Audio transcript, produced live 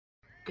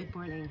Good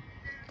morning.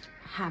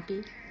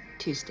 Happy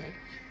Tuesday.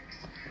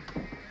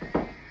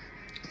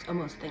 It's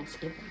almost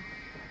Thanksgiving.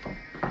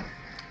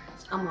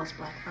 It's almost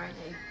Black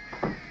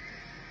Friday.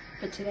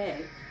 But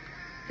today,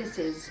 this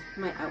is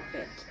my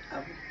outfit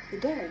of the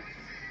day.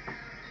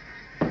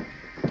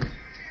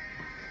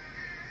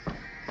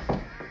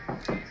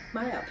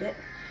 My outfit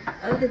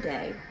of the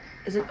day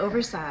is an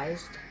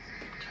oversized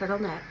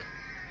turtleneck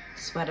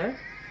sweater.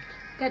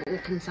 Got it in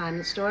a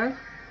consignment store.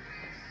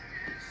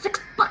 $6.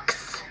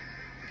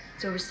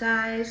 It's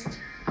oversized,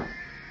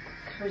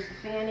 covers the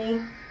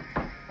fanny,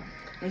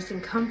 nice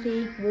and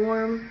comfy,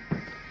 warm.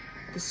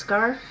 The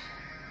scarf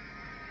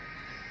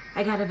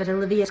I got it at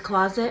Olivia's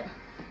Closet,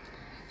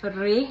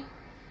 free,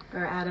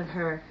 or out of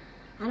her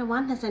I don't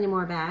want this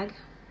anymore bag.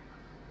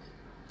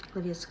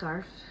 Olivia's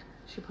scarf.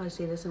 She'll probably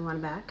see this and want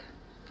it back.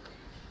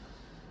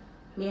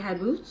 Knee-high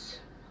boots,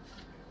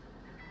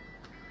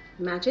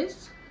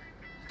 matches.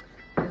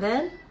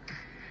 Then,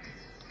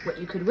 what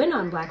you could win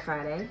on Black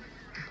Friday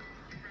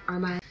are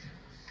my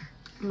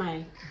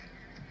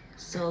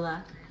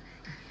Sola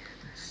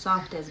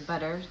soft as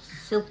butter,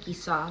 silky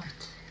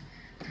soft.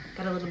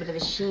 Got a little bit of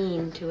a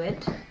sheen to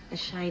it, a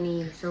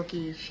shiny,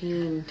 silky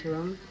sheen to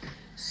them.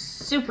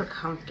 Super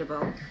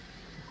comfortable,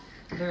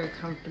 very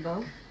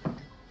comfortable.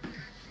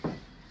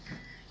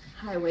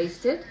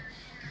 High-waisted,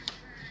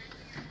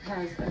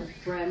 has a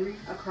brim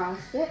across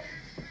it.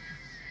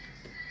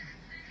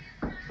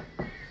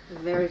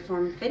 Very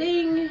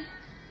form-fitting,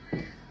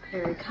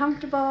 very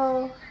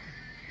comfortable.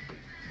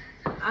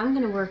 I'm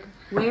gonna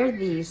wear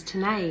these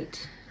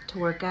tonight to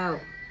work out.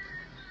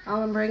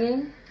 All I'm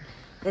bringing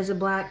is a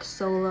black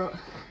Swallow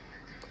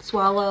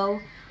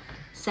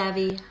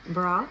Savvy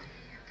bra,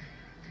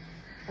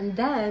 and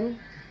then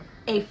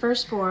a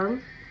First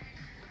Form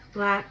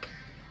black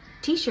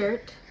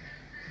t-shirt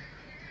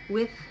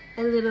with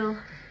a little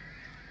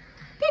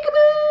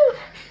peekaboo,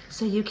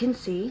 so you can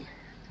see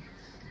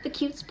the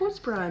cute sports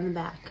bra in the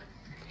back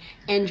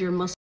and your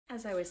muscle.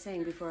 As I was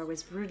saying before, I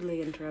was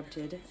rudely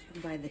interrupted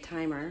by the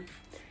timer.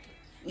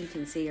 You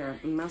can see our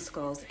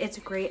muscles. It's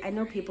great. I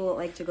know people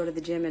like to go to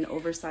the gym in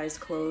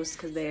oversized clothes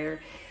because they're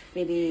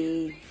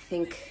maybe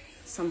think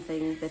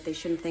something that they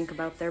shouldn't think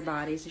about their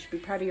bodies. You should be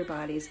proud of your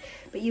bodies.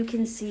 But you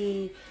can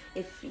see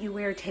if you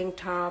wear a tank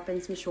top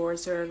and some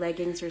shorts or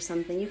leggings or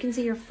something, you can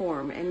see your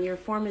form. And your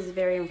form is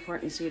very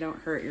important so you don't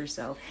hurt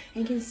yourself.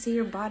 And you can see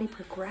your body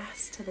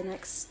progress to the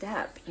next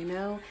step, you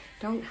know?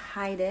 Don't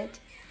hide it.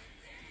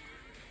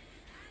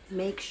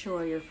 Make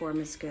sure your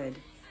form is good.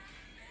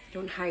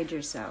 Don't hide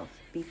yourself.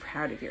 Be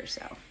proud of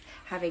yourself.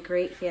 Have a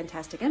great,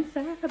 fantastic, and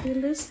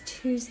fabulous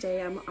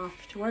Tuesday. I'm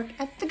off to work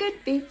at the Good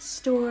Feet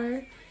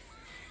store,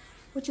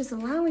 which is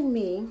allowing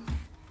me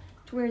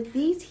to wear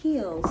these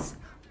heels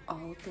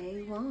all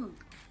day long.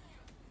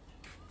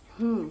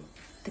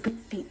 The Good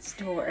Feet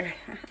store.